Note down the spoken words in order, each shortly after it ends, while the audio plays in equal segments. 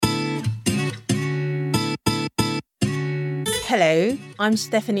Hello, I'm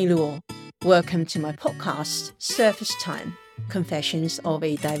Stephanie Luo. Welcome to my podcast, Surface Time, Confessions of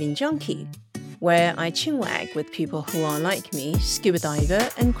a Diving Junkie, where I chinwag with people who are like me, scuba diver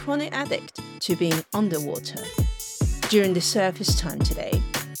and chronic addict to being underwater. During the Surface Time today,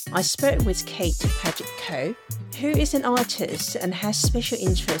 I spoke with Padget-Koh, who is an artist and has special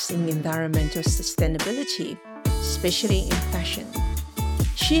interest in environmental sustainability, especially in fashion.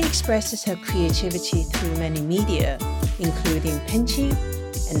 She expresses her creativity through many media, including painting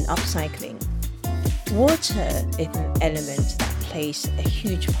and upcycling. Water is an element that plays a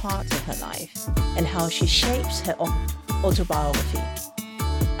huge part in her life and how she shapes her autobiography.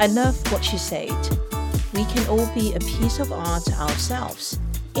 I love what she said. We can all be a piece of art ourselves.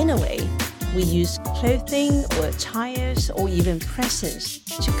 In a way, we use clothing or attires or even presents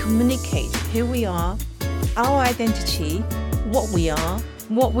to communicate who we are, our identity, what we are,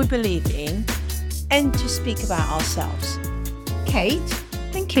 what we believe in, and to speak about ourselves. Kate,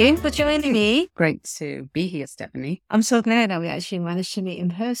 thank you for joining me. Great to be here, Stephanie. I'm so glad that we actually managed to meet in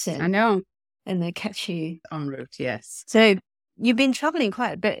person. I know. And then catch you. En route, yes. So you've been traveling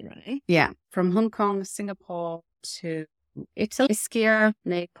quite a bit, right? Yeah, from Hong Kong, Singapore to Italy, Ischia,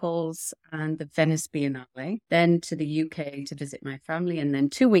 Naples, and the Venice Biennale. Then to the UK to visit my family, and then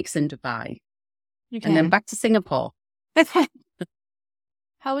 2 weeks in Dubai. Okay. And then back to Singapore.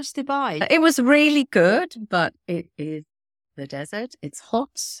 How was Dubai? It was really good, but it is the desert. It's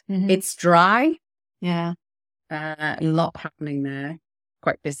hot. Mm-hmm. It's dry. Yeah. A lot happening there.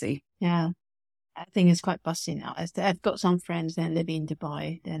 Quite busy. Yeah. I think it's quite busy now. I've got some friends that live in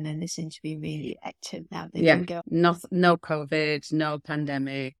Dubai, and then they seem to be really active now. They can go. No COVID, no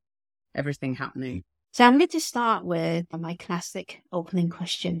pandemic, everything happening. So I'm going to start with my classic opening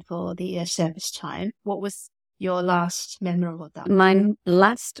question for the Surface Time. What was your last memorable dive? My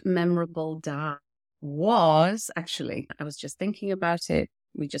last memorable dive was, actually, I was just thinking about it.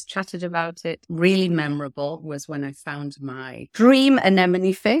 We just chatted about it. Really memorable was when I found my dream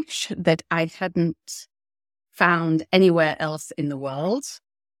anemone fish that I hadn't found anywhere else in the world.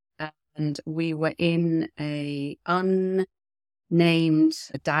 And we were in a unnamed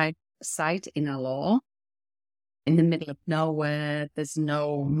dive site in Alor, in the middle of nowhere. There's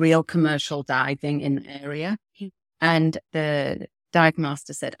no real commercial diving in the area. And the dive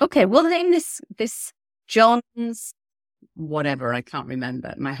master said, okay, we'll name this John's whatever, I can't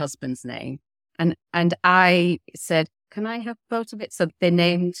remember my husband's name. And I said, can I have a photo of it? So they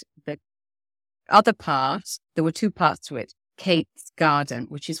named the other part. There were two parts to it. Kate's Garden,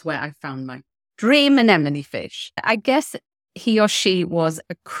 which is where I found my dream anemone fish. I guess he or she was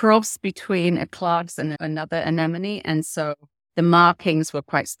a cross between a Clark's and another anemone. And so the markings were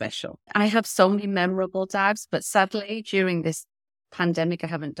quite special. I have so many memorable dives, but sadly during this pandemic, I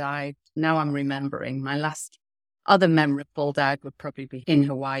haven't dived. Now I'm remembering my last other memorable dive would probably be in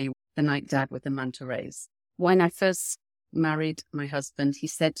Hawaii, the night dive with the manta rays. When I first married my husband, he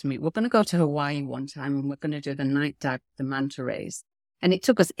said to me, we're going to go to Hawaii one time and we're going to do the night dive with the manta rays. And it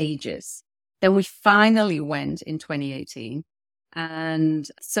took us ages. Then we finally went in 2018. And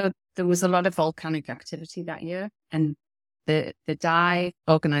so there was a lot of volcanic activity that year. And the dive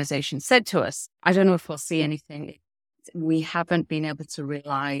organization said to us, I don't know if we'll see anything. We haven't been able to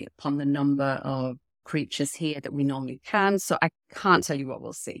rely upon the number of creatures here that we normally can. So I can't tell you what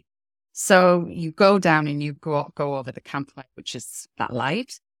we'll see. So you go down and you go over the campfire, which is that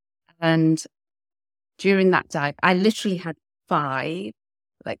light. And during that dive, I literally had 5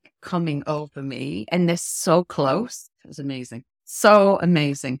 coming over me, and they're so close. It was amazing. So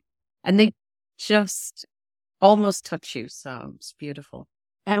amazing. And they just almost touch you. So it's beautiful.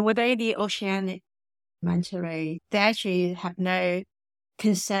 And were they the oceanic manta ray? They actually have no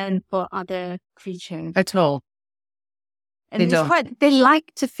concern for other creatures at all. And they don't. They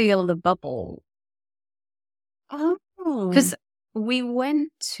like to feel the bubble. Oh. Because we went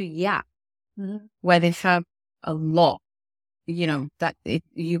to Yap, where they have a lot.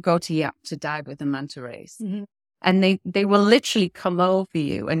 You go to Yap to dive with the manta rays. Mm-hmm. And they will literally come over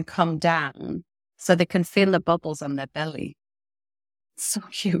you and come down so they can feel the bubbles on their belly. It's so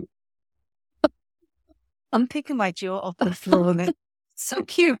cute. I'm picking my jaw off the floor. So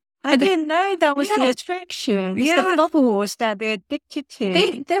cute. I didn't know that was the attraction. It's the bubbles that they're addicted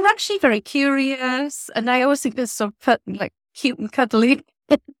to. They're actually very curious. And I always think they're so cute and cuddly.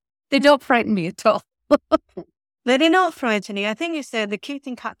 They don't frighten me at all. They're not frightening. I think you said the cute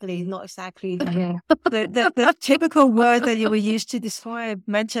and cuddly is not exactly the typical word that you would use to describe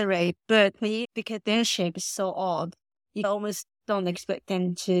manta ray, but because their shape is so odd, you almost don't expect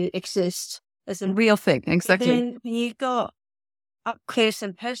them to exist as a real thing. Exactly. Then when you go up close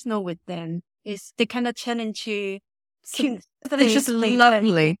and personal with them, they kind of turn into cute. It's just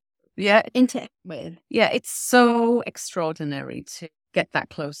lovely. Yeah. Interact with. Yeah, it's so extraordinary to get that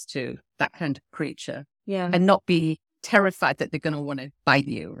close to that kind of creature. Yeah. And not be terrified that they're going to want to bite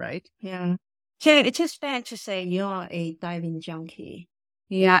you, right? Yeah. So it is fair to say you're a diving junkie.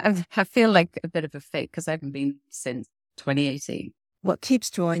 Yeah, I feel like a bit of a fake because I haven't been since 2018. What keeps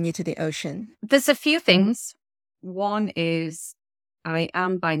drawing you to the ocean? There's a few things. One is I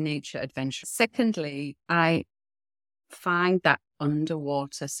am by nature adventurous. Secondly, I find that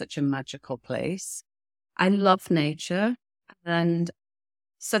underwater such a magical place. I love nature. And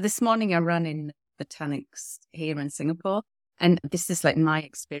so this morning I ran in botanics here in Singapore. And this is like my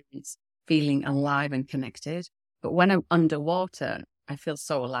experience feeling alive and connected. But when I'm underwater, I feel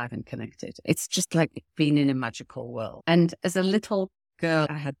so alive and connected. It's just like being in a magical world. And as a little girl,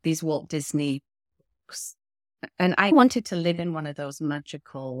 I had these Walt Disney books. And I wanted to live in one of those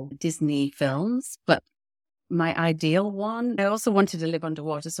magical Disney films, but my ideal one, I also wanted to live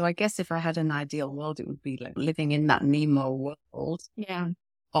underwater. So I guess if I had an ideal world, it would be like living in that Nemo world. Yeah.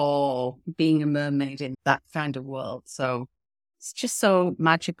 Or being a mermaid in that kind of world. So it's just so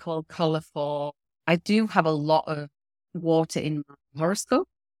magical, colorful. I do have a lot of water in my horoscope.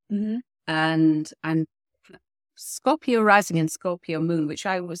 Mm-hmm. And I'm Scorpio rising and Scorpio moon, which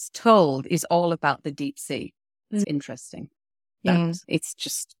I was told is all about the deep sea. It's interesting. Yeah. It's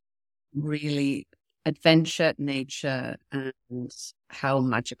just really adventure, nature, and how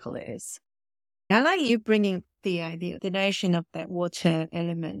magical it is. I like you bringing the idea, the notion of that water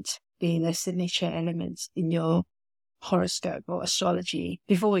element being a signature element in your horoscope or astrology.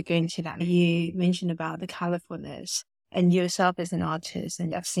 Before we go into that, you mentioned about the colorfulness and yourself as an artist,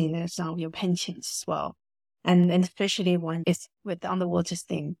 and I've seen some of your paintings as well. And especially one is with the underwater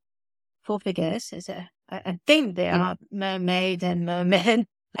theme. Four figures is a theme. There are mermaid and merman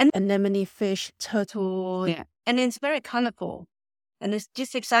and anemone fish, turtle. Yeah. And it's very colorful. And it's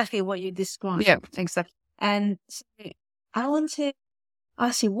just exactly what you described. Yeah, exactly. And so I want to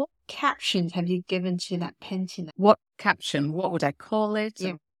ask you, what captions have you given to that painting? What caption? What would I call it?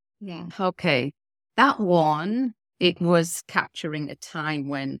 Yeah. Okay. That one, it was capturing a time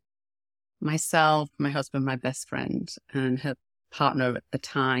when myself, my husband, my best friend, and her partner at the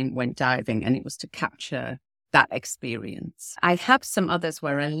time went diving, and it was to capture that experience. I have some others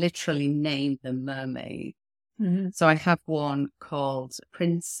where I literally named the mermaid. Mm-hmm. So I have one called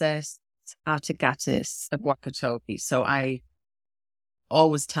Princess Artigatis of Wakatobi. So I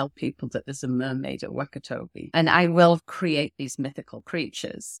always tell people that there's a mermaid at Wakatobi. And I will create these mythical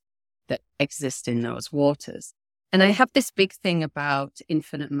creatures that exist in those waters. And I have this big thing about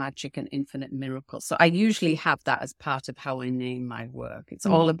infinite magic and infinite miracles. So I usually have that as part of how I name my work. It's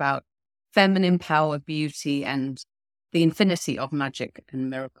all about feminine power, beauty, and the infinity of magic and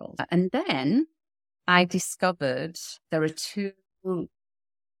miracles. And then I discovered there are two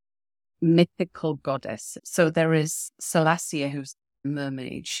mythical goddesses. So there is Selassie, who's a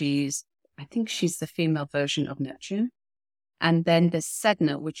mermaid. I think she's the female version of Neptune. And then there's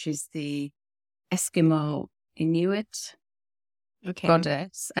Sedna, which is the Eskimo Inuit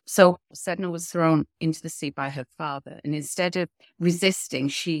goddess. So Sedna was thrown into the sea by her father. And instead of resisting,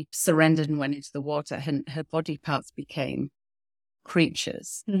 she surrendered and went into the water. And her body parts became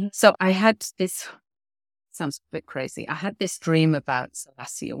creatures. Mm-hmm. So I had this... Sounds a bit crazy. I had this dream about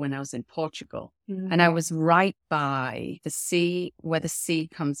Selassie when I was in Portugal, and I was right by the sea, where the sea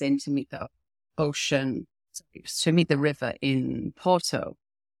comes in to meet the ocean, to meet the river in Porto.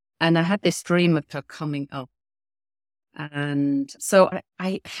 And I had this dream of her coming up. And so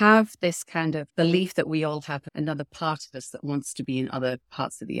I have this kind of belief that we all have another part of us that wants to be in other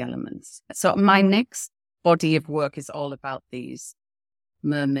parts of the elements. So my next body of work is all about these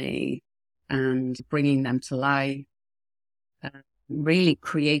mermaids and bringing them to life, really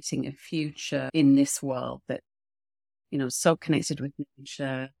creating a future in this world that, so connected with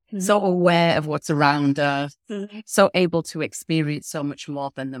nature, so aware of what's around us, so able to experience so much more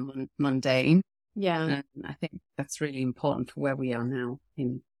than the mundane. Yeah. And I think that's really important for where we are now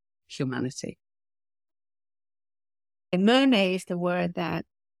in humanity. Mermaid is the word that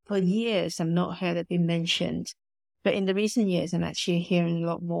for years I've not heard it being mentioned. But in the recent years, I'm actually hearing a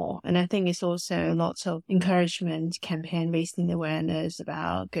lot more. And I think it's also lots of encouragement campaign raising awareness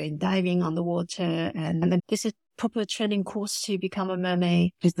about going diving on the water. And this is proper training course to become a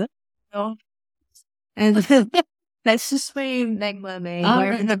mermaid. Is it? Oh. And let's just swim like mermaid,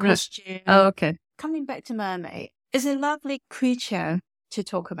 wearing the costume. Oh, okay. Coming back to mermaid, it's a lovely creature to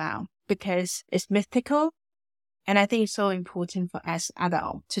talk about because it's mythical. And I think it's so important for us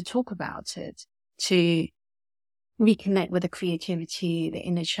adults to talk about it, to reconnect with the creativity, the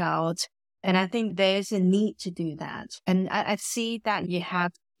inner child, And I think there's a need to do that. And I see that you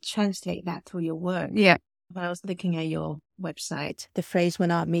have translate that through your work. Yeah. When I was looking at your website, the phrase "when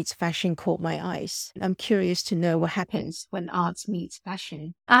art meets fashion" caught my eyes. I'm curious to know what happens when art meets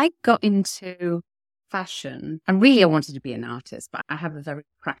fashion. I got into fashion and really I wanted to be an artist, but I have a very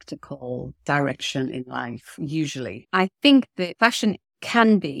practical direction in life, usually. I think that fashion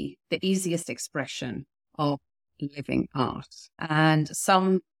can be the easiest expression of living art. And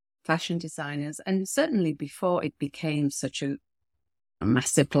some fashion designers, and certainly before it became such a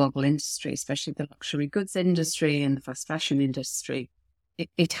massive global industry, especially the luxury goods industry and the fast fashion industry,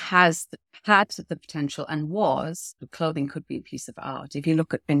 it has had the potential and the clothing could be a piece of art. If you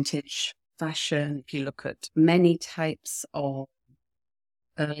look at vintage fashion, if you look at many types of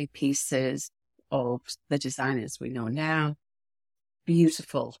early pieces of the designers we know now,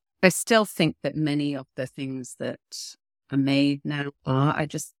 beautiful. I still think that many of the things that are made now I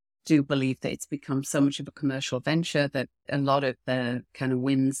just do believe that it's become so much of a commercial venture that a lot of the kind of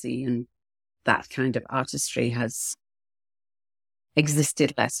whimsy and that kind of artistry has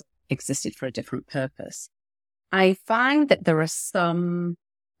existed for a different purpose. I find that there are some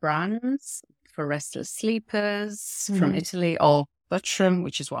brands for restless sleepers from Italy, or Buttram,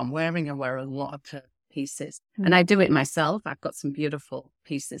 which is what I'm wearing. I wear a lot of her pieces and I do it myself. I've got some beautiful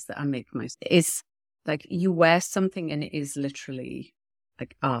pieces that I make myself. It's like you wear something and it is literally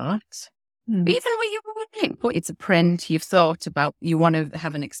like art. Even when you're wearing it, it's a print you've thought about, you want to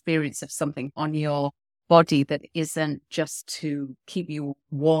have an experience of something on your body that isn't just to keep you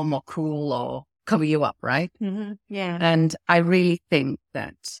warm or cool or cover you up, right? Yeah. And I really think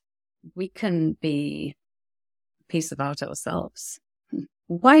that we can be a piece of art ourselves.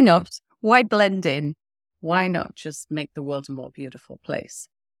 Why not? Why blend in? Why not just make the world a more beautiful place?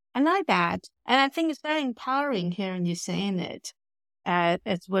 I like that. And I think it's very empowering hearing you saying it.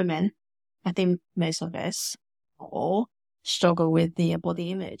 As women, I think most of us all struggle with the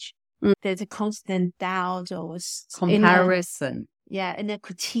body image. There's a constant doubt or comparison. Inner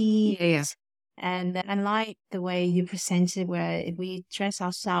critique. Yeah. And I like the way you present it, where if we dress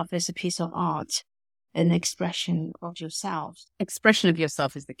ourselves as a piece of art, an expression of yourself. Expression of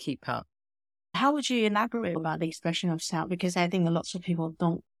yourself is the key part. How would you elaborate about the expression of self? Because I think lots of people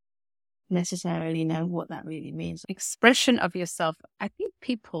don't necessarily know what that really means. Expression of yourself. I think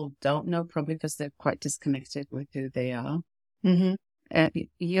people don't know, probably because they're quite disconnected with who they are.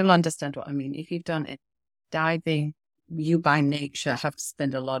 You'll understand what I mean. If you've done it, diving, you by nature have to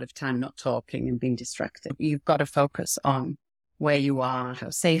spend a lot of time not talking and being distracted. You've got to focus on where you are,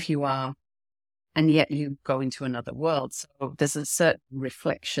 how safe you are, and yet you go into another world. So there's a certain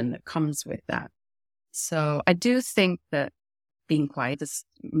reflection that comes with that. So I do think that being quiet, this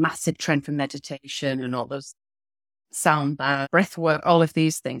massive trend for meditation and all those sound bath, breath work, all of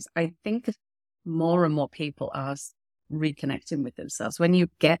these things, I think more and more people are reconnecting with themselves. When you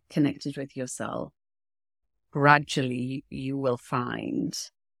get connected with yourself, gradually you will find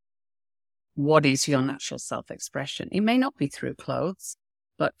what is your natural self-expression. It may not be through clothes,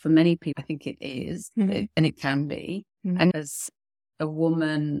 but for many people, I think it is, and it can be. And as a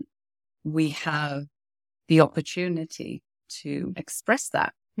woman, we have the opportunity to express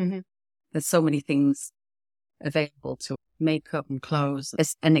that. There's so many things available to makeup and clothes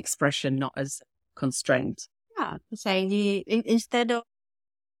as an expression, not as constraint. Yeah, saying instead of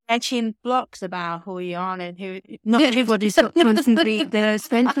etching blocks about who you are and who, not everybody's got to complete their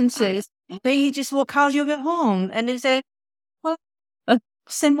sentences, but you just walk out of your home and they say, well,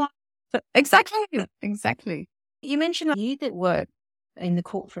 similar. Exactly. You mentioned you did work in the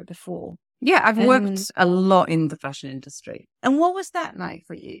corporate before. Yeah, I've worked a lot in the fashion industry. And what was that like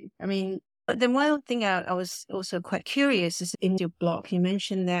for you? I mean, the one thing I was also quite curious is in your blog, you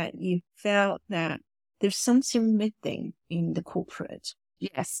mentioned that you felt that there's something missing in the corporate.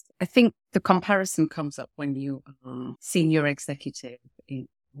 Yes, I think the comparison comes up when you are senior executive in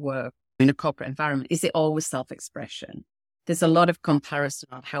work in a corporate environment. Is it always self-expression? There's a lot of comparison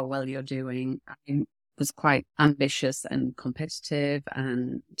on how well you're doing. I was quite ambitious and competitive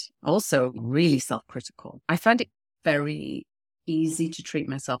and also really self-critical. I found it very easy to treat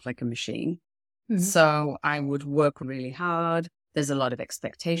myself like a machine. So I would work really hard. There's a lot of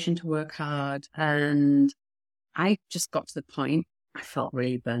expectation to work hard. And I just got to the point, I felt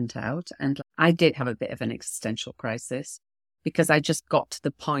really burnt out. And I did have a bit of an existential crisis because I just got to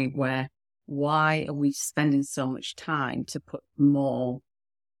the point where, why are we spending so much time to put more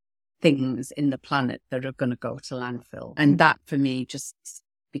things in the planet that are going to go to landfill? And that for me just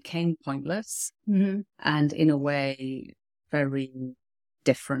became pointless and in a way very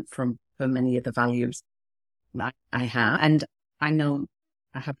different from many of the values that I have. And I know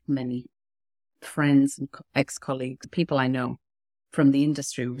I have many friends and ex-colleagues, people I know from the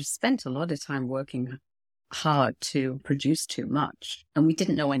industry, we spent a lot of time working hard to produce too much, and we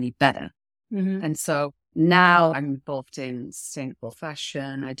didn't know any better. Mm-hmm. And so now I'm involved in sustainable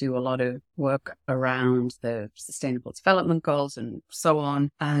fashion. I do a lot of work around the sustainable development goals and so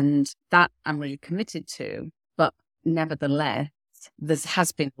on. And that I'm really committed to. But nevertheless, there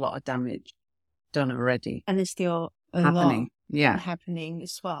has been a lot of damage done already. And it's still happening. Yeah. Happening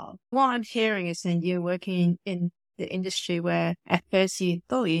as well. What I'm hearing is that you're working in the industry where at first you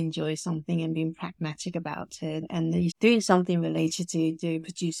thought you enjoy something and being pragmatic about it, and you're doing something related to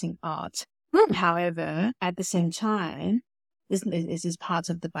producing art. However, at the same time, this is part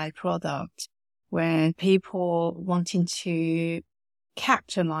of the byproduct where people wanting to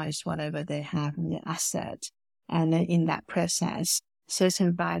capitalize whatever they have in the asset. And in that process,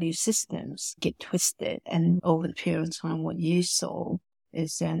 certain value systems get twisted. And over the period of time, what you saw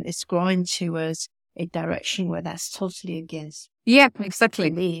is it's growing towards a direction where that's totally against. Yeah, exactly.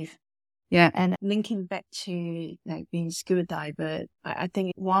 Belief. Yeah. And linking back to like being a scuba diver, I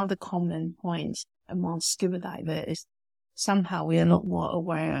think one of the common points among scuba divers is somehow we're a lot more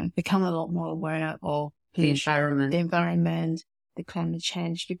aware, become a lot more aware of the environment, the climate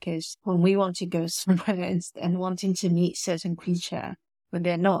change, because when we want to go somewhere and wanting to meet certain creature, when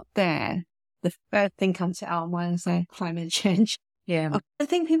they're not there, the first thing comes to our mind is like climate change. Yeah. I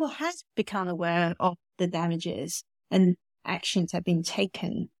think people have become aware of the damages, and actions have been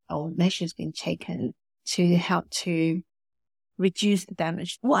taken or measures been taken to help to reduce the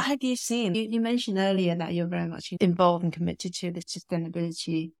damage. What have you seen? You mentioned earlier that you're very much involved and committed to the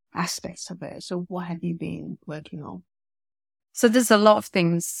sustainability aspects of it. So what have you been working on? So there's a lot of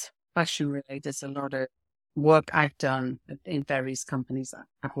things fashion related. There's a lot of work I've done in various companies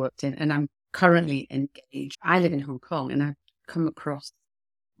I've worked in, and I'm currently engaged. I live in Hong Kong, and I've come across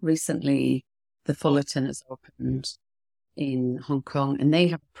recently the Fullerton has opened in Hong Kong, and they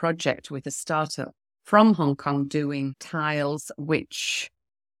have a project with a startup from Hong Kong doing tiles which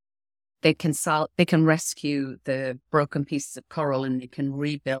they can rescue the broken pieces of coral and they can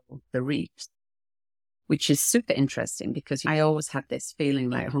rebuild the reefs, which is super interesting because I always had this feeling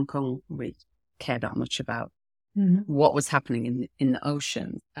like Hong Kong really cared that much about what was happening in the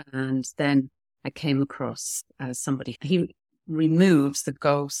ocean. And then I came across somebody, he removes the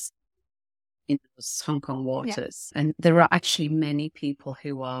ghost in those Hong Kong waters. Yeah. And there are actually many people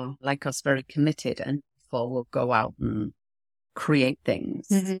who are like us, very committed, and therefore will go out and create things.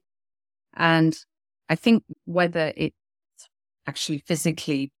 Mm-hmm. And I think whether it's actually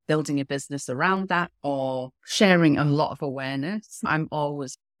physically building a business around that or sharing a lot of awareness, I'm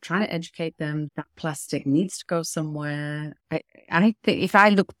always trying to educate them that plastic needs to go somewhere. I think if I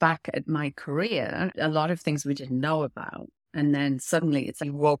look back at my career, a lot of things we didn't know about. And then suddenly it's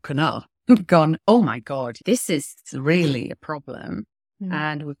like woken up and gone, oh my God, this is really a problem. Mm.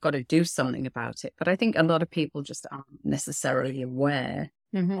 And we've got to do something about it. But I think a lot of people just aren't necessarily aware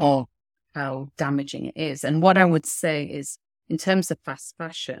of how damaging it is. And what I would say is, in terms of fast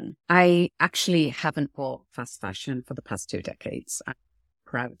fashion, I actually haven't bought fast fashion for the past 2 decades. I'm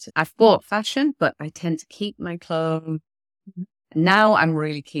proud to. I've bought fashion, but I tend to keep my clothes. Now I'm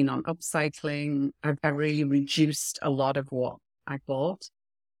really keen on upcycling. I really reduced a lot of what I bought,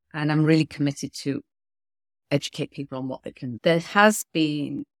 and I'm really committed to educate people on what they can. There has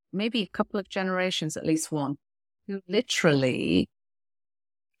been maybe a couple of generations, at least one, who literally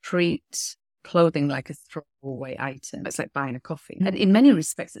treat clothing like a throwaway item. It's like buying a coffee. And in many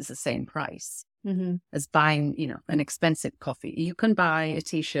respects, it's the same price as buying, an expensive coffee. You can buy a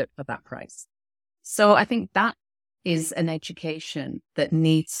t-shirt for that price. So I think that is an education that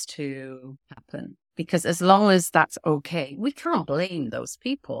needs to happen, because as long as that's okay, we can't blame those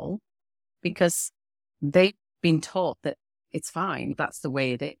people because they've been taught that it's fine. That's the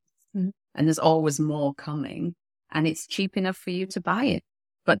way it is. And there's always more coming, and it's cheap enough for you to buy it.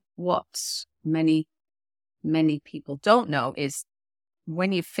 But what many people don't know is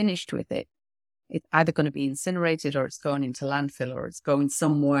when you've finished with it, it's either going to be incinerated or it's going into landfill or it's going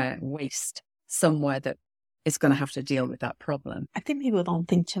somewhere, waste, somewhere that is going to have to deal with that problem. I think people don't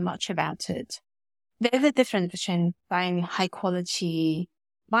think too much about it. There's a difference between buying high quality,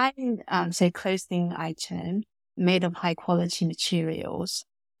 say, clothing item made of high quality materials,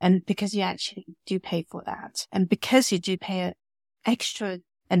 and because you actually do pay for that, and because you do pay extra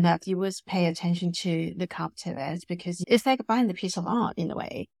and that you would pay attention to look after it, because it's like buying a piece of art in a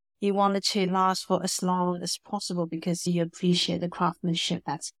way. You want it to last for as long as possible because you appreciate the craftsmanship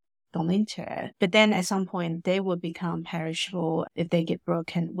that's gone into it. But then at some point they will become perishable. If they get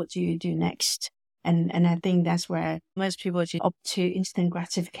broken, what do you do next? And I think that's where most people opt to instant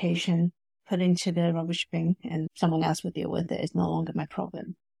gratification put into the rubbish bin and someone else will deal with it. It's no longer my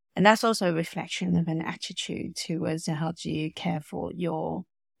problem. And that's also a reflection of an attitude towards how do you care for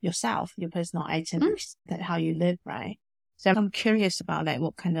yourself, your personal items, that how you live, right? So I'm curious about like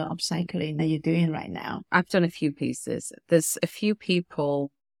what kind of upcycling that you're doing right now. I've done a few pieces. There's a few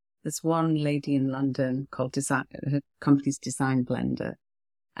people. There's one lady in London called her company's Design Blender.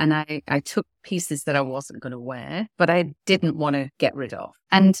 And I took pieces that I wasn't going to wear, but I didn't want to get rid of.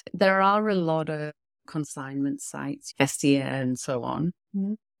 And there are a lot of consignment sites, Vestiaire and so on.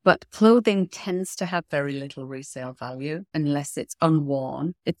 Mm-hmm. But clothing tends to have very little resale value unless it's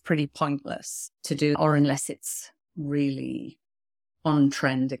unworn. It's pretty pointless to do, or unless it's really on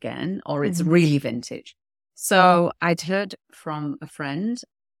trend again, or it's really vintage. So I'd heard from a friend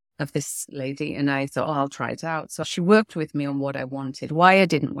of this lady and I thought, I'll try it out. So she worked with me on what I wanted, why I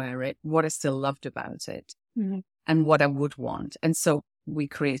didn't wear it, what I still loved about it, and what I would want. And so we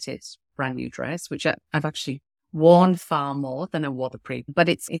created a brand new dress, which I've actually worn far more than I wore the previous, but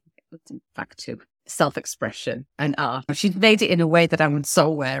it's in fact to self-expression and art. She'd made it in a way that I would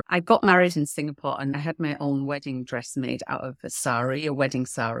so wear. I got married in Singapore and I had my own wedding dress made out of a wedding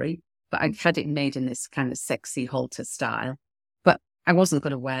sari, but I had it made in this kind of sexy halter style. But I wasn't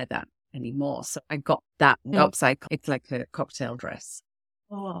going to wear that anymore. So I got that upcycle. It's like a cocktail dress.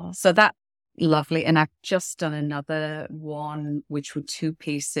 Oh. So that lovely. And I've just done another one, which were 2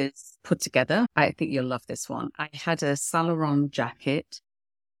 pieces put together. I think you'll love this one. I had a Saint Laurent jacket,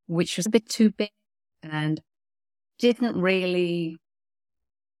 which was a bit too big and didn't really,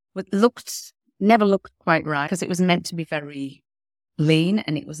 never looked quite right because it was meant to be very lean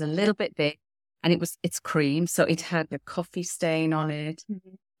and it was a little bit big and it's cream. So it had a coffee stain on it,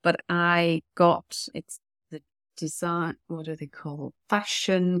 but it's the design, what are they called?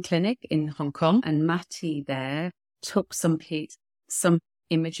 Fashion clinic in Hong Kong. And Matty there took some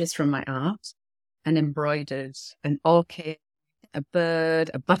images from my art and embroidered an orchid, a bird,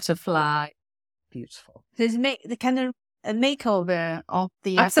 a butterfly. Beautiful. So it's the kind of a makeover of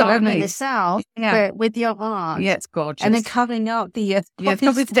the Absolutely. itself, but with your art. Yeah, it's gorgeous. And then covering up the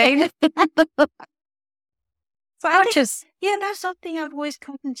coffee stain. Gorgeous. Yeah, that's something I've always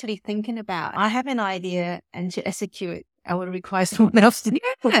constantly thinking about. I have an idea and to execute, I would require someone else to do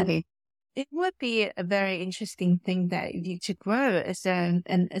it. It would be a very interesting thing that you to grow as an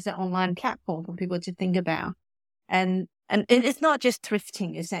online platform for people to think about. And it's not just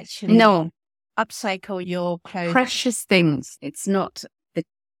thrifting, it's actually upcycle your clothes. Precious things. It's not the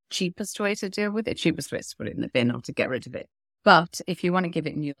cheapest way to deal with it. Cheapest way is to put it in the bin or to get rid of it. But if you want to give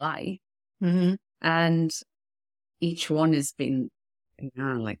it new life, and each one has been,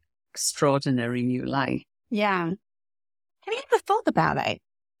 like extraordinary new life. Yeah. Have you ever thought about it?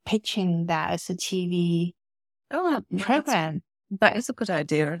 Pitching that as a TV program? That is a good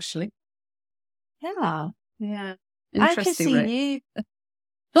idea, actually. Yeah. Yeah. I can see you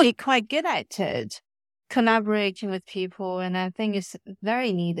be quite good at it, collaborating with people, and I think it's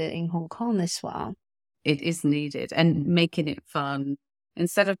very needed in Hong Kong as well. It is needed, and making it fun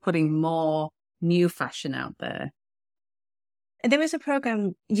instead of putting more new fashion out there. And there was a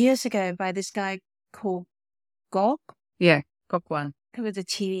program years ago by this guy called Gok. Yeah, Gok Wan. It was a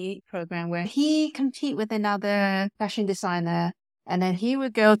TV program where he competed with another fashion designer, and then he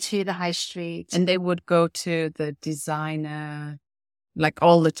would go to the high street. And they would go to the designer, like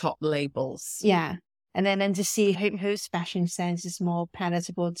all the top labels. Yeah. And then to see whose fashion sense is more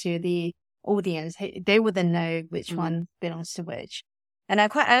palatable to the audience. They would then know which one belongs to which. And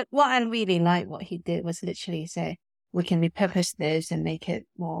what I really liked what he did was literally say, we can repurpose this and make it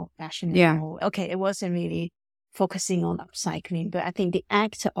more fashionable. Yeah. Okay, it wasn't really focusing on upcycling, but I think the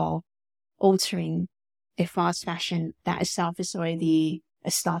act of altering a fast fashion, that itself is already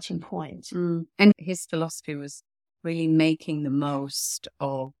a starting point. And his philosophy was really making the most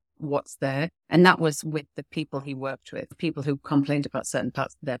of what's there. And that was with the people he worked with, people who complained about certain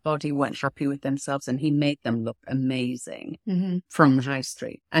parts of their body, weren't happy with themselves, and he made them look amazing from the high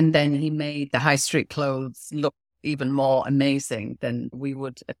street. And then he made the high street clothes look even more amazing than we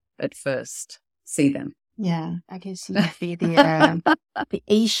would at first see them. Yeah, I can see the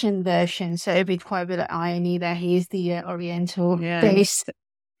Asian version. So it'd be quite a bit of irony that he's the Oriental base.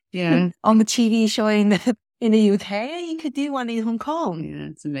 Yeah. On the TV show in the UK, you could do one in Hong Kong. Yeah,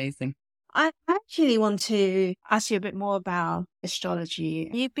 it's amazing. I actually want to ask you a bit more about astrology.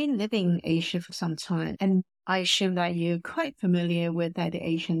 You've been living in Asia for some time, and I assume that you're quite familiar with the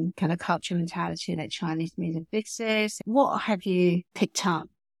Asian kind of culture mentality, like Chinese metaphysics. What have you picked up?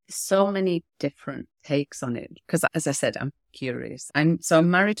 So many different takes on it, because as I said, I'm curious. I'm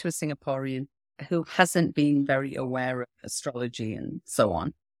married to a Singaporean who hasn't been very aware of astrology and so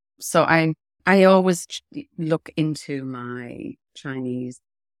on. So I always look into my Chinese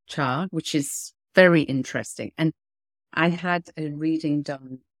chart, which is very interesting. And I had a reading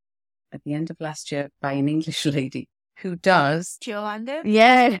done at the end of last year by an English lady who does. Joanna?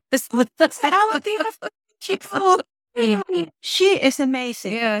 Yeah. She is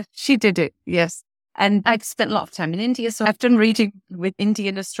amazing. Yeah, she did it. Yes. And I've spent a lot of time in India. So I've done reading with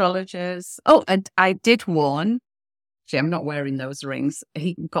Indian astrologers. Oh, and I did one. Actually, I'm not wearing those rings.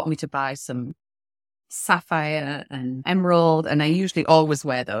 He got me to buy some sapphire and emerald. And I usually always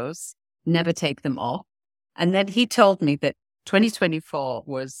wear those, never take them off. And then he told me that 2024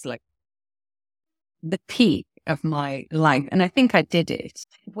 was like the peak of my life. And I think I did it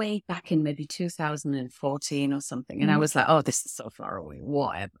way back in maybe 2014 or something. And I was like, oh, this is so far away,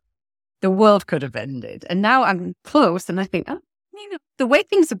 whatever. The world could have ended. And now I'm close and I think, oh, the way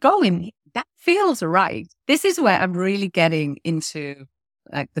things are going, that feels right. This is where I'm really getting into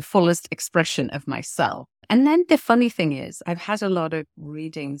like the fullest expression of myself. And then the funny thing is, I've had a lot of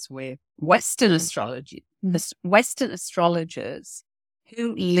readings with Western astrology, Western astrologers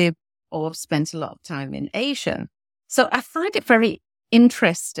who live or spent a lot of time in Asia. So I find it very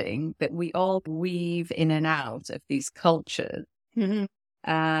interesting that we all weave in and out of these cultures. Mm-hmm.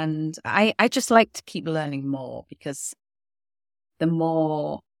 And I just like to keep learning more because the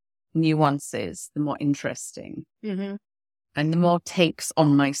more nuances, the more interesting. Mm-hmm. And the more takes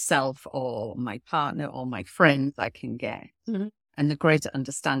on myself or my partner or my friends I can get. Mm-hmm. And the greater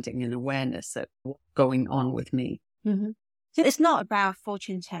understanding and awareness of what's going on with me. Mm-hmm. So it's not about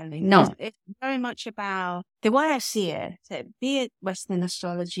fortune telling. No. It's very much about the way I see it. So be it Western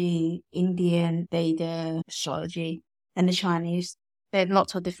astrology, Indian Veda astrology, and the Chinese, there are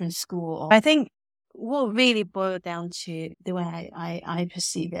lots of different schools. I think what really boiled down to the way I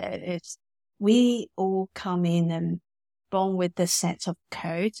perceive it is we all come in and born with the set of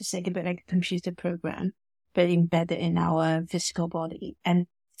codes. It's like a bit like a computer program, but embedded in our physical body. And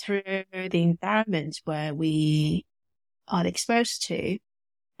through the environment where we are exposed to,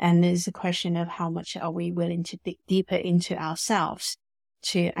 and there's a question of how much are we willing to dig deeper into ourselves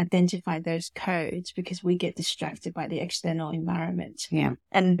to identify those codes, because we get distracted by the external environment. Yeah.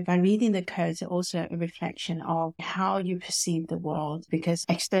 And by reading the codes, it's also a reflection of how you perceive the world, because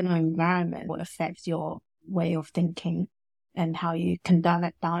external environment will affect your way of thinking and how you conduct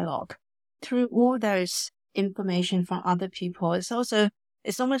that dialogue. Through all those information from other people, it's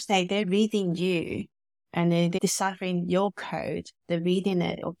almost like they're reading you and they're deciphering your code. They're reading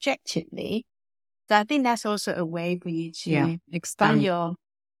it objectively. So I think that's also a way for you to expand your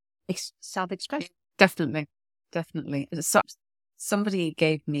self-expression. Definitely. So, somebody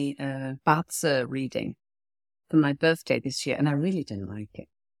gave me a Batsa reading for my birthday this year, and I really didn't like it.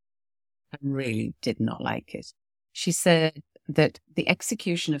 I really did not like it. She said that the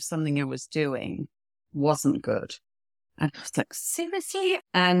execution of something I was doing wasn't good. And I was like, seriously?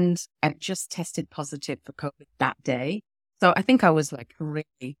 And I just tested positive for COVID that day. So I think I was like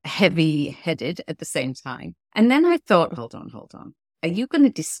really heavy-headed at the same time. And then I thought, hold on. Are you going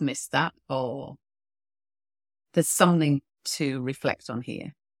to dismiss that, or there's something to reflect on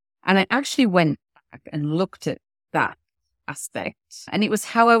here? And I actually went back and looked at that aspect. And it was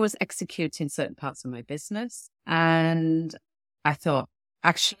how I was executing certain parts of my business. And I thought,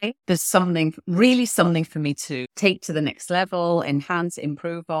 actually, there's something for me to take to the next level, enhance,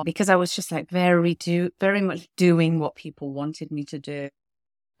 improve on, because I was just like very much doing what people wanted me to do.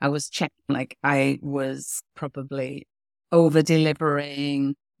 I was checking, like I was probably over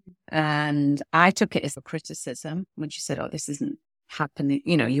delivering, and I took it as a criticism when she said, oh, this isn't happening.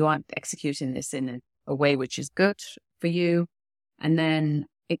 You aren't executing this in a way which is good for you. And then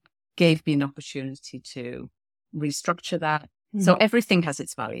it gave me an opportunity to restructure that. So everything has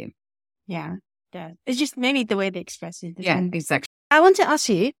its value. Yeah. It's just maybe the way they express it. Yeah, exactly. I want to ask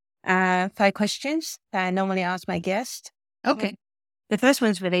you 5 questions that I normally ask my guests. Okay. The first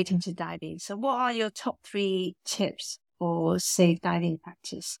one is relating to diving. So what are your top 3 tips for safe diving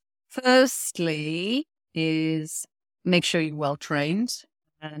practice? Firstly is make sure you're well trained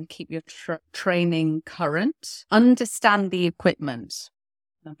and keep your training current. Understand the equipment.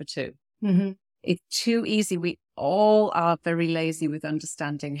 Number 2. Mm-hmm. It's too easy. We all are very lazy with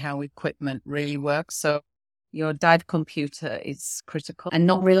understanding how equipment really works. So your dive computer is critical, and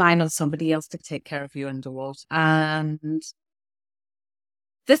not relying on somebody else to take care of you underwater. And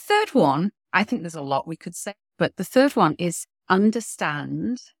the third one, I think there's a lot we could say, but the third one is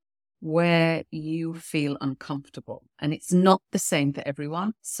understand where you feel uncomfortable. And it's not the same for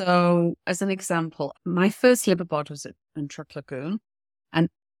everyone. So as an example, my first liveaboard was in Truck Lagoon, and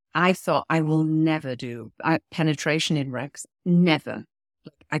I thought I will never do penetration in wrecks. Never.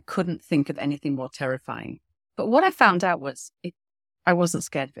 Like, I couldn't think of anything more terrifying. But what I found out was I wasn't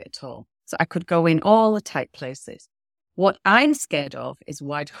scared of it at all. So I could go in all the tight places. What I'm scared of is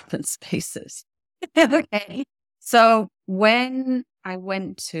wide open spaces. Okay. So when I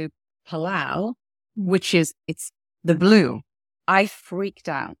went to Palau, it's the blue, I freaked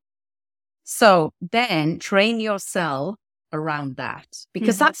out. So then train yourself around that,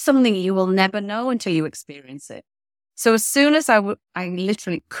 because that's something you will never know until you experience it. So as soon as I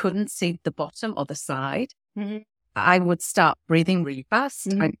literally couldn't see the bottom or the side, I would start breathing really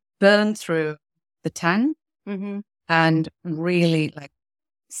fast. I'd burn through the tan and really like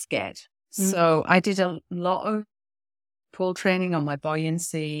scared. So I did a lot of pool training on my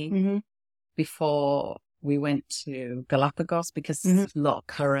buoyancy before we went to Galapagos, because there's a lot of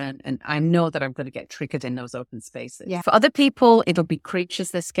current and I know that I'm going to get triggered in those open spaces. Yeah. For other people, it'll be creatures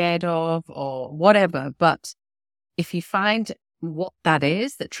they're scared of or whatever. But if you find what that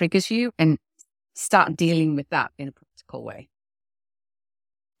is that triggers you and start dealing with that in a practical way.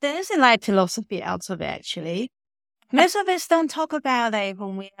 There is a light philosophy out of it, actually. Most of us don't talk about it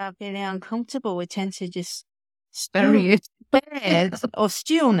when we are feeling uncomfortable. We tend to just bury it or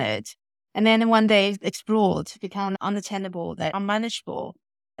stew on it. And then one day explode to become unattainable, unmanageable.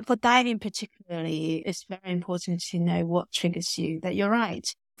 For diving particularly, it's very important to know what triggers you, that you're right.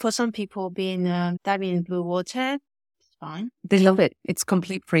 For some people, diving in blue water, it's fine. They love it. It's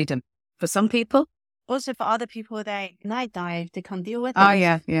complete freedom. For some people. Also for other people, they night dive, they can't deal with it. Oh,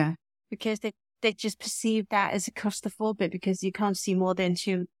 yeah. Because they just perceive that as a claustrophobic because you can't see more than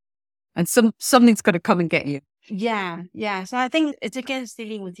two. And something's got to come and get you. Yeah. So I think it's against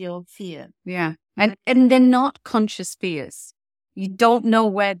dealing with your fear. Yeah. And they're not conscious fears. You don't know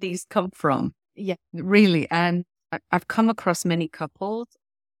where these come from. Yeah. Really. And I've come across many couples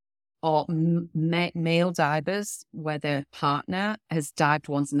or male divers where their partner has dived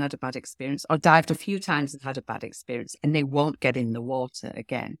once and had a bad experience, or dived a few times and had a bad experience, and they won't get in the water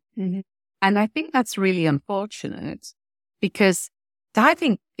again. And I think that's really unfortunate, because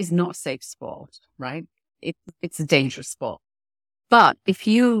diving is not a safe sport, right? It's a dangerous sport. But if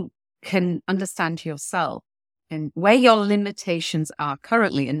you can understand yourself and where your limitations are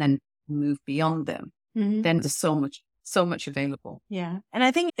currently and then move beyond them, then there's so much available. Yeah. And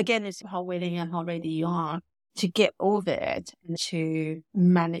I think, again, it's how willing and how ready you are to get over it and to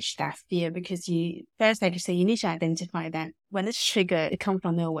manage that fear. Because first, like you say, you need to identify that when it's triggered, it comes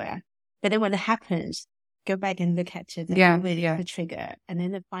from nowhere. But then when it happens, go back and look at it. The trigger, and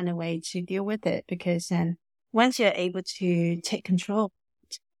then find a way to deal with it. Because then once you're able to take control,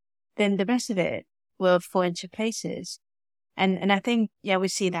 then the rest of it will fall into places. And I think, we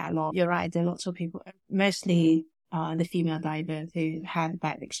see that a lot. You're right. There are lots of people, mostly the female divers, who had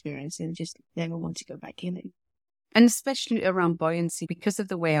bad experience and just never want to go back in it. And especially around buoyancy, because of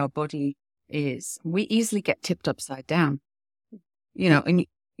the way our body is, we easily get tipped upside down. And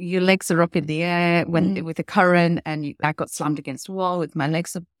your legs are up in the air with the current, and I got slammed against the wall with my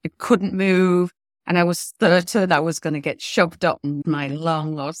legs up. I couldn't move. And I was certain I was going to get shoved up in my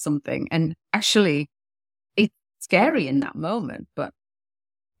lung or something. And actually, it's scary in that moment. But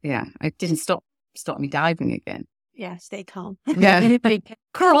yeah, it didn't stop me diving again. Yeah, stay calm. Yeah,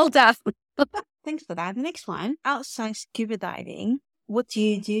 crawl down. Thanks for that. The next one, outside scuba diving, what do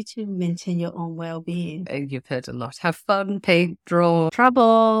you do to maintain your own well-being? You've heard a lot. Have fun, paint, draw,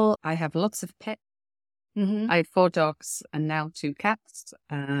 travel. I have lots of pets. I have 4 dogs and now 2 cats.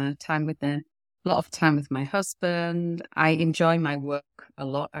 A lot of time with my husband. I enjoy my work a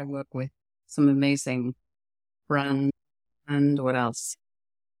lot. I work with some amazing brands. And what else?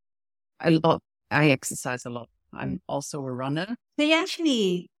 I exercise a lot. I'm also a runner. So you're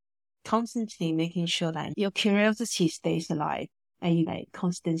actually constantly making sure that your curiosity stays alive and you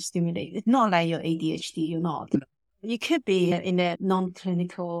constantly stimulate. It's not like you're ADHD, you're not. You could be in a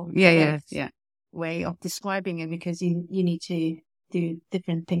non-clinical way of describing it, because you need to do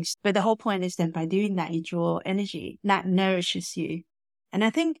different things. But the whole point is that by doing that, you draw energy that nourishes you. And I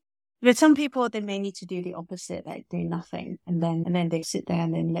think with some people, they may need to do the opposite, like do nothing. And then they sit there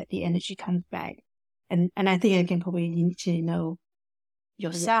and then let the energy come back. And I think, again, probably you need to know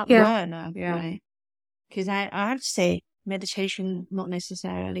yourself well enough, right? Because I have to say, meditation not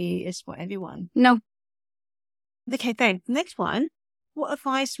necessarily is for everyone. No. Okay, thanks. Next one. What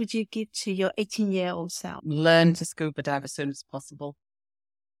advice would you give to your 18-year-old self? Learn to scuba dive as soon as possible.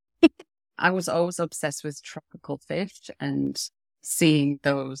 I was always obsessed with tropical fish and seeing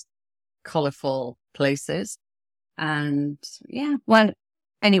those colorful places. And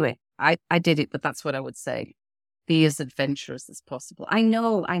anyway, I did it, but that's what I would say. Be as adventurous as possible. I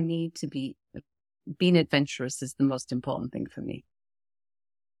know I need to being adventurous is the most important thing for me.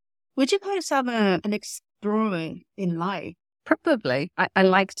 Would you call yourself an explorer in life? Probably. I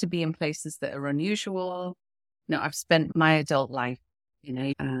like to be in places that are unusual. I've spent my adult life in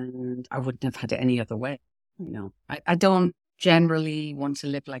Asia, and I wouldn't have had it any other way. I don't generally want to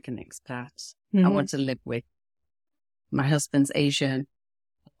live like an expat. I want to live with my husband's Asian.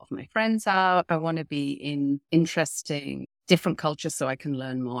 A lot of my friends are. I want to be in interesting, different cultures so I can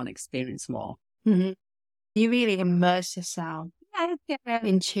learn more and experience more. You really immerse yourself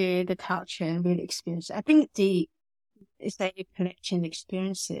into the culture and really experience it. I think it's like you're collecting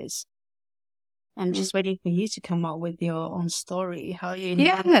experiences. I'm just waiting for you to come up with your own story, how you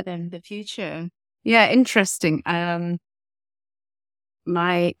imagine the future. Yeah, interesting.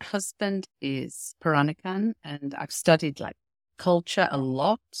 My husband is Peranakan, and I've studied like culture a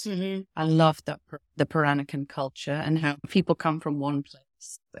lot. I love the Peranakan culture and how people come from one place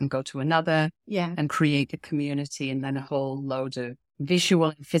and go to another and create a community, and then a whole load of visual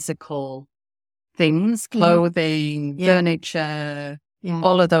and physical things, clothing, furniture,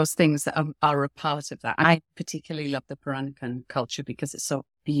 all of those things that are a part of that. I particularly love the Peranakan culture because it's so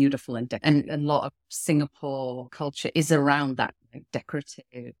beautiful and a lot of Singapore culture is around that, like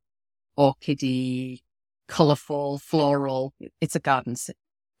decorative, orchidy, colourful, floral. It's a garden state.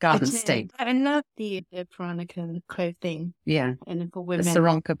 I love the Peranakan clothing. Yeah. And for women. The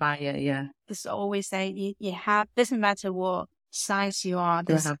sarong kebaya, It's always like you have, doesn't matter what size you are,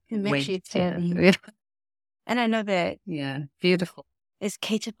 it makes you feel. And I know that. Yeah, beautiful. It's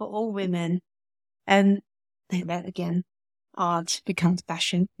catered for all women. And that again, art becomes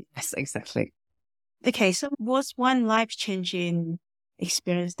fashion. Yes, exactly. Okay, so what's one life-changing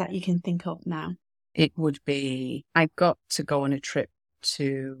experience that you can think of now? It would be, I got to go on a trip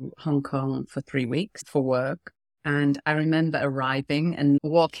to Hong Kong for 3 weeks for work. And I remember arriving and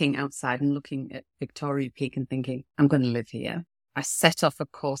walking outside and looking at Victoria Peak and thinking, I'm going to live here. I set off a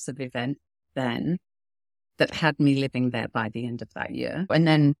course of events then that had me living there by the end of that year. And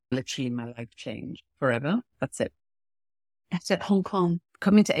then literally my life changed forever. That's it. That's at Hong Kong.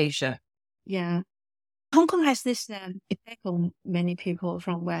 Coming to Asia. Yeah. Hong Kong has this effect on many people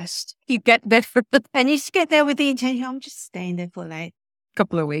from West. You get there and you just get there with the intention, I'm just staying there for like a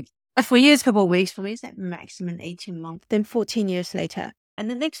couple of weeks. For you, it's a couple of weeks. For me, it's like maximum 18 months. Then 14 years later. And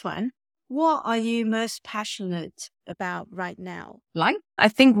the next one, what are you most passionate about right now? I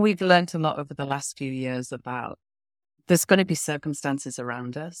think we've learned a lot over the last few years about there's going to be circumstances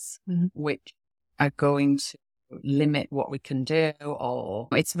around us which are going to limit what we can do, or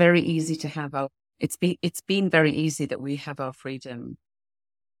it's very easy to have it's been very easy that we have our freedom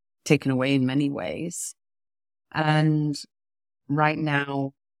taken away in many ways. And right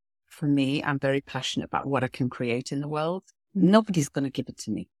now, for me, I'm very passionate about what I can create in the world. Nobody's going to give it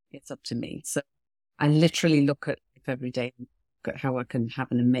to me. It's up to me. So I literally look at life every day and look at how I can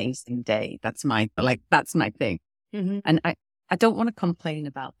have an amazing day. That's my thing. And I don't want to complain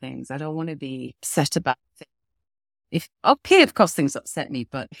about things. I don't want to be upset about things. Of course, things upset me,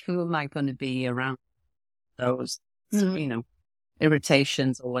 but who am I going to be around those,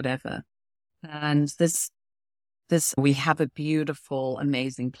 irritations or whatever? And we have a beautiful,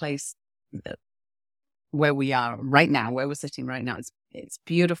 amazing place where we are right now, where we're sitting right now. It's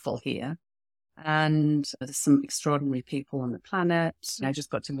beautiful here. And there's some extraordinary people on the planet. I just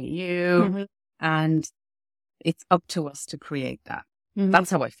got to meet you. And it's up to us to create that. That's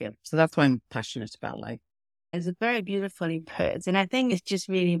how I feel. So that's why I'm passionate about life. It's very beautifully put. And I think it's just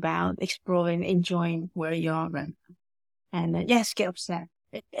really about exploring, enjoying where you are. And yes, get upset.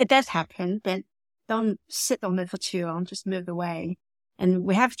 It does happen, but don't sit on it for too long. Just move away. And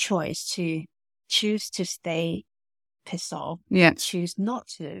we have choice to choose to stay pissed off. Yeah. Choose not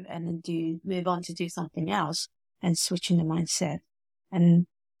to, and then move on to do something else and switching the mindset. And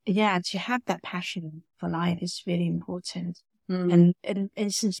to have that passion for life is really important. And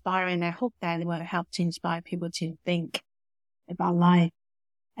it's inspiring. I hope that it will help to inspire people to think about life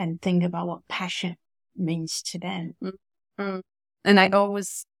and think about what passion means to them. And I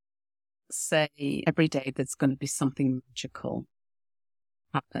always say every day there's going to be something magical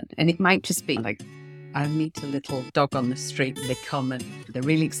happen. And it might just be like I meet a little dog on the street and they come and they're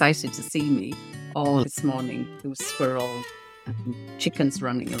really excited to see me. Or this morning there was squirrels and chickens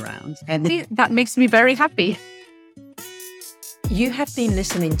running around. And that makes me very happy. You have been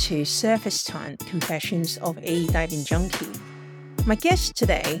listening to Surface Time Confessions of a Diving Junkie. My guest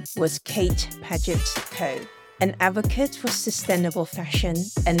today was Kate Padget-Koh, an advocate for sustainable fashion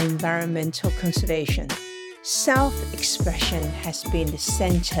and environmental conservation. Self-expression has been the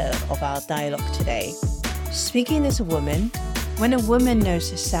center of our dialogue today. Speaking as a woman, when a woman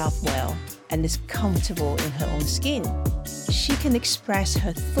knows herself well and is comfortable in her own skin, she can express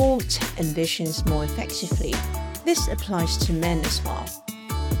her thoughts and visions more effectively. This applies to men as well.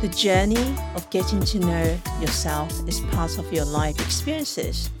 The journey of getting to know yourself is part of your life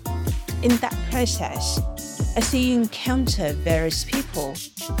experiences. In that process, as you encounter various people,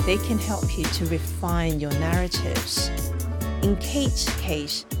 they can help you to refine your narratives. In Kate's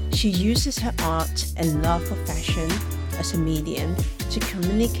case, she uses her art and love for fashion as a medium to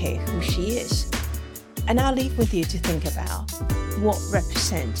communicate who she is. And I'll leave with you to think about what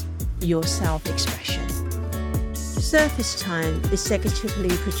represents your self-expression. Surface Time is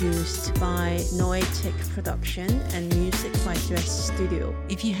executively produced by Noetic Production and music by Dress Studio.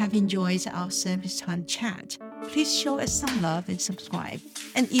 If you have enjoyed our Surface Time chat, please show us some love and subscribe.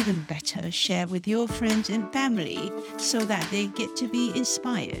 And even better, share with your friends and family so that they get to be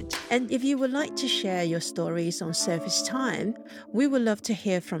inspired. And if you would like to share your stories on Surface Time, we would love to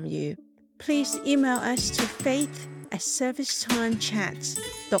hear from you. Please email us to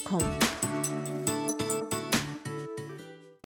faith@surfacetimechats.com.